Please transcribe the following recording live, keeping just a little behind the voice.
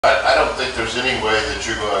think there's any way that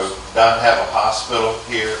you're going to not have a hospital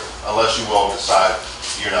here unless you all decide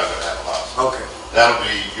you're not going to have a hospital. Okay. That'll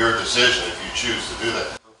be your decision if you choose to do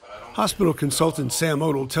that. Hospital consultant Sam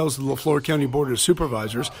Odle tells the Leflore County Board of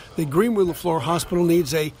Supervisors that Greenwood Leflore Hospital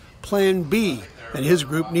needs a Plan B, and his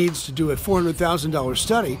group needs to do a $400,000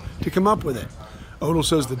 study to come up with it. Odle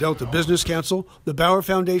says the Delta Business Council, the Bauer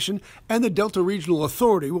Foundation, and the Delta Regional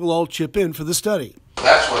Authority will all chip in for the study.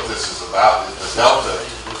 That's what this is about, is the Delta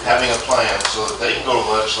having a plan so that they can go to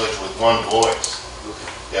the legislature with one voice.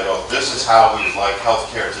 You know, this is how we would like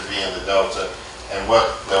healthcare to be in the Delta. And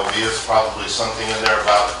what there'll be is probably something in there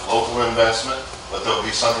about local investment, but there'll be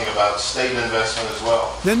something about state investment as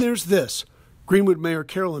well. Then there's this. Greenwood Mayor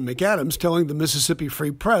Carolyn McAdams telling the Mississippi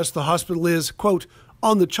Free Press the hospital is, quote,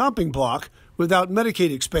 on the chopping block without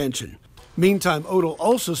Medicaid expansion. Meantime, Odle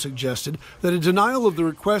also suggested that a denial of the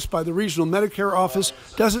request by the regional Medicare office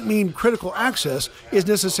doesn't mean critical access is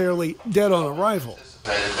necessarily dead on arrival.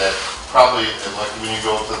 That probably, like when you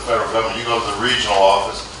go to the federal government, you go to the regional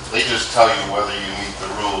office, they just tell you whether you meet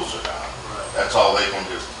the rules or not. That's all they can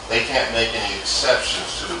do. They can't make any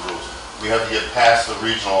exceptions to the rules. We have to get past the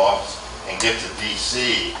regional office and get to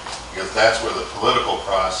D.C. because that's where the political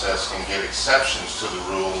process can get exceptions to the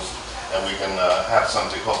rules, and we can have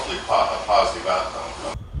something hopefully a positive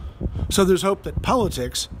outcome. So there's hope that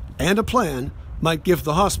politics and a plan might give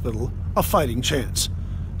the hospital a fighting chance.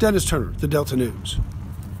 Dennis Turner, the Delta News.